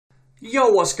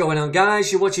Yo, what's going on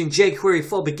guys? You're watching jQuery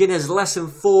for Beginners Lesson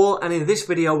 4, and in this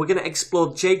video we're going to explore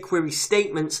jQuery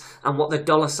statements and what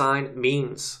the $sign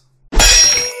means.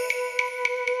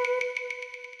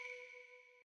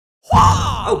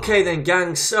 Okay then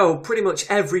gang, so pretty much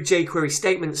every jQuery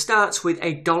statement starts with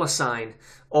a $sign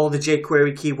or the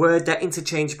jQuery keyword. They're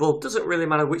interchangeable, doesn't really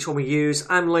matter which one we use.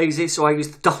 I'm lazy, so I use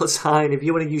the $sign. If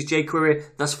you want to use jQuery,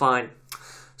 that's fine.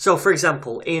 So for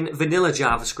example, in vanilla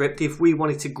JavaScript, if we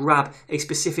wanted to grab a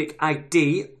specific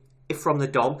ID from the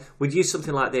DOM, we'd use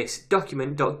something like this: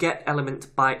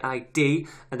 document.getElementById,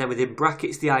 and then within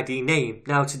brackets the ID name.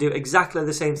 Now to do exactly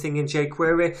the same thing in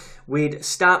jQuery, we'd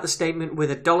start the statement with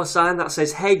a $sign that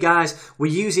says, hey guys,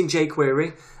 we're using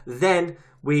jQuery. Then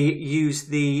we use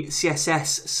the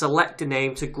CSS selector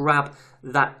name to grab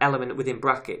that element within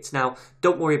brackets. Now,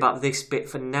 don't worry about this bit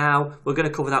for now. We're going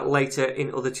to cover that later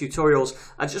in other tutorials.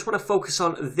 I just want to focus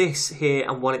on this here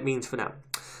and what it means for now.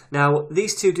 Now,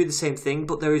 these two do the same thing,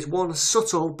 but there is one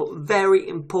subtle but very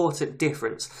important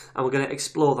difference, and we're going to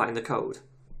explore that in the code.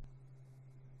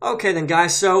 Okay then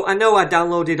guys, so I know I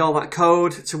downloaded all that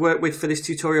code to work with for this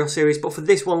tutorial series, but for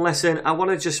this one lesson I want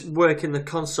to just work in the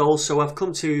console. So I've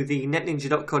come to the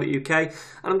netninja.co.uk and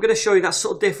I'm going to show you that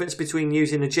subtle difference between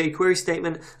using a jQuery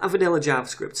statement and vanilla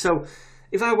JavaScript. So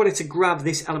if I wanted to grab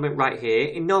this element right here,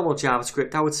 in normal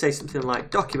JavaScript I would say something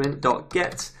like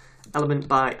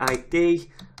document.getElementById,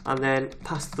 and then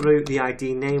pass through the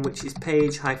ID name, which is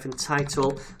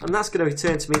page-title, and that's going to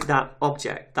return to me that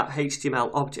object, that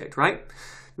HTML object, right?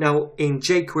 Now in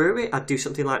jQuery I'd do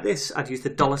something like this. I'd use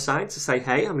the $sign to say,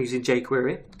 hey, I'm using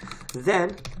jQuery.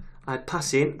 Then I'd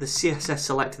pass in the CSS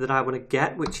selector that I want to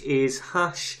get, which is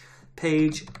hash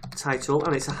page title,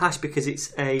 and it's a hash because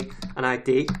it's an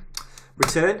ID.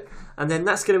 Return, and then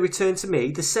that's going to return to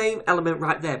me the same element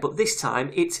right there, but this time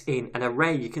it's in an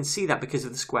array. You can see that because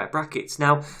of the square brackets.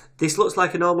 Now this looks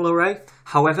like a normal array,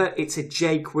 however it's a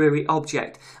jQuery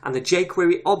object, and the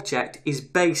jQuery object is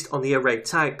based on the array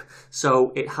type,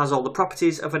 so it has all the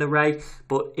properties of an array,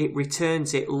 but it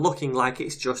returns it looking like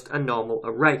it's just a normal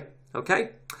array. Okay,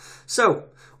 so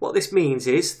what this means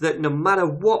is that no matter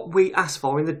what we ask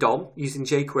for in the DOM using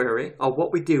jQuery, or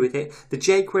what we do with it, the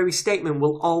jQuery statement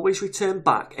will always return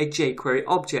back a jQuery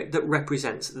object that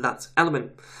represents that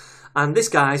element. And this,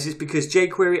 guys, is because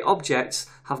jQuery objects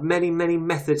have many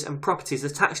methods and properties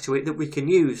attached to it that we can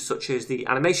use, such as the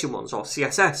animation ones or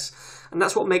CSS. And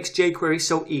that's what makes jQuery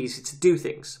so easy to do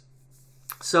things.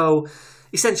 So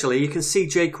essentially, you can see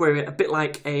jQuery a bit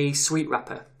like a suite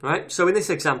wrapper, right? So in this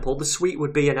example, the suite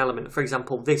would be an element, for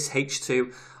example, this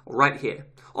H2 right here,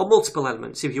 or multiple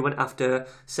elements if you went after,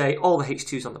 say, all the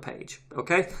H2s on the page,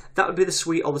 okay? That would be the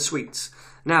suite or the suites.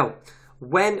 Now,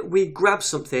 when we grab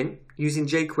something using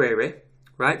jQuery,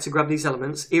 right, to grab these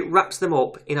elements, it wraps them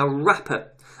up in a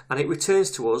wrapper, and it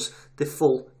returns to us the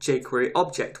full jQuery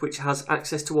object, which has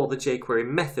access to all the jQuery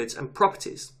methods and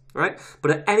properties, right?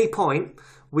 But at any point,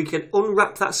 we can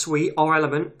unwrap that suite or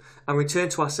element and return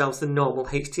to ourselves the normal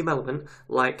HTML element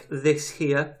like this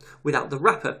here without the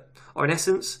wrapper, or in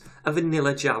essence, a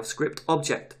vanilla JavaScript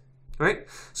object, right?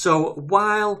 So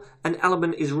while an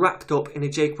element is wrapped up in a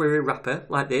jQuery wrapper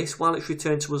like this, while it's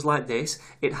returned to us like this,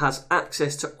 it has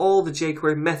access to all the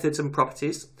jQuery methods and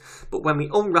properties. But when we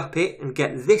unwrap it and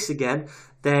get this again,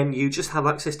 then you just have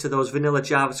access to those vanilla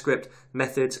JavaScript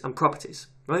methods and properties,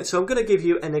 right? So I'm going to give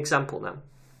you an example now.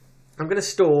 I'm going to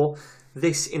store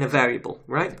this in a variable,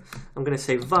 right? I'm going to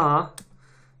say var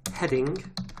heading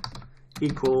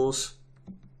equals,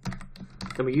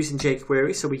 then we're using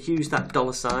jQuery, so we use that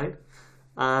 $sign,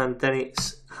 and then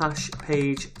it's hash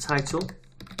page title.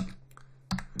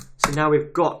 So now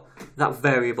we've got that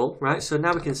variable, right? So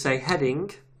now we can say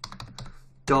heading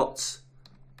dot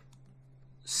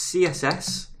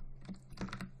CSS,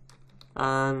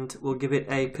 and we'll give it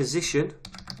a position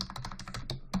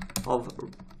of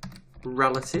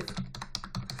relative.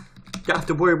 You don't have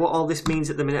to worry what all this means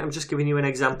at the minute. I'm just giving you an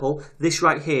example. This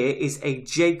right here is a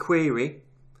jQuery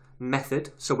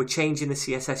method, so we're changing the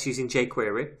CSS using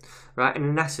jQuery, right? And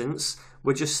in essence,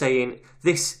 we're just saying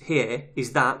this here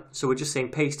is that, so we're just saying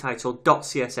page title dot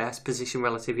CSS position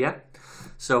relative, yeah?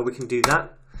 So we can do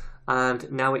that,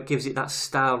 and now it gives it that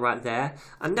style right there.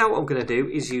 And now what I'm going to do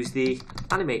is use the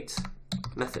animate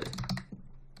method,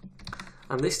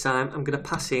 and this time I'm going to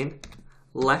pass in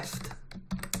left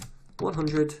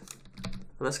 100,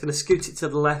 and that's going to scoot it to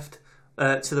the left,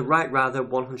 to the right rather,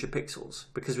 100 pixels,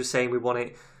 because we're saying we want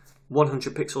it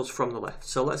 100 pixels from the left.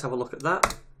 So let's have a look at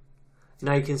that.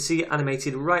 Now you can see it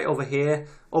animated right over here,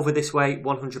 over this way,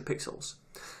 100 pixels.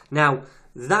 Now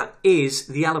that is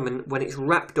the element when it's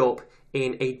wrapped up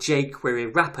in a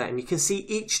jQuery wrapper, and you can see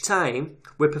each time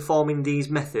we're performing these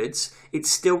methods, it's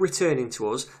still returning to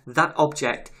us that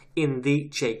object in the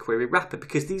jQuery wrapper,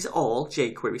 because these are all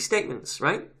jQuery statements,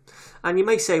 right? And you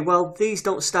may say, well, these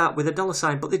don't start with a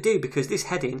 $, but they do, because this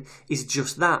heading is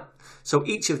just that. So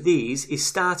each of these is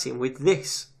starting with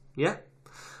this, yeah?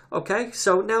 Okay,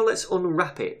 so now let's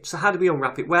unwrap it. So how do we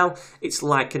unwrap it? Well, it's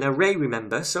like an array,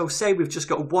 remember? So say we've just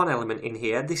got one element in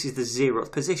here. This is the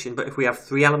 0th position, but if we have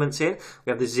 3 elements in,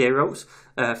 we have the zeros,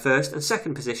 first and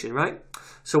second position, right?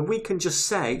 So we can just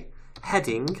say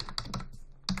heading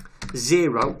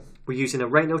 0, we're using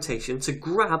array notation to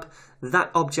grab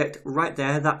that object right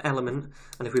there, that element,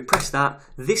 and if we press that,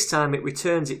 this time it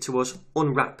returns it to us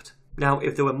unwrapped. Now,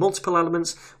 if there were multiple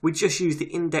elements, we just use the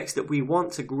index that we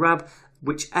want to grab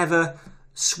whichever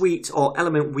suite or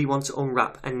element we want to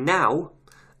unwrap. And now,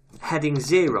 heading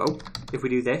 0, if we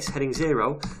do this, heading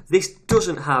 0, this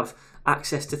doesn't have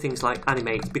access to things like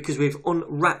animate, because we've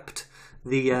unwrapped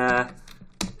the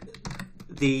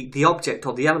object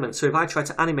or the element. So if I try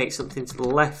to animate something to the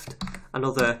left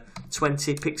another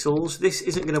 20 pixels, this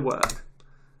isn't going to work,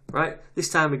 right? This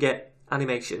time we get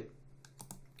animation,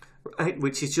 right?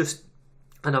 Which is just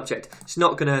an object. It's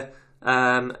not going to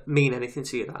mean anything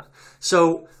to you, that.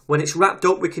 So when it's wrapped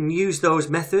up, we can use those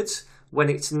methods. When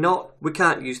it's not, we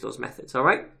can't use those methods, all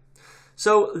right?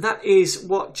 So that is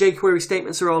what jQuery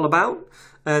statements are all about.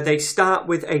 They start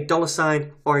with a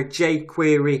 $ or a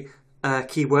jQuery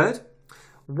keyword.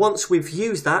 Once we've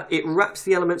used that, it wraps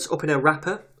the elements up in a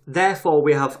wrapper. Therefore,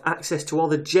 we have access to all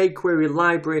the jQuery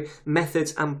library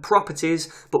methods and properties,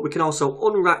 but we can also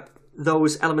unwrap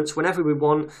those elements whenever we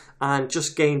want and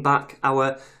just gain back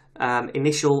our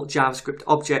initial JavaScript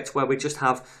object, where we just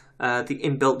have the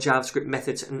inbuilt JavaScript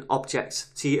methods and objects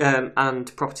to,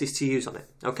 and properties to use on it.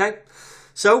 Okay,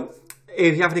 so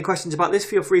if you have any questions about this,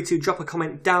 feel free to drop a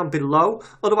comment down below.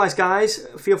 Otherwise, guys,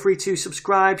 feel free to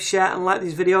subscribe, share and like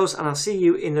these videos, and I'll see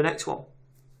you in the next one.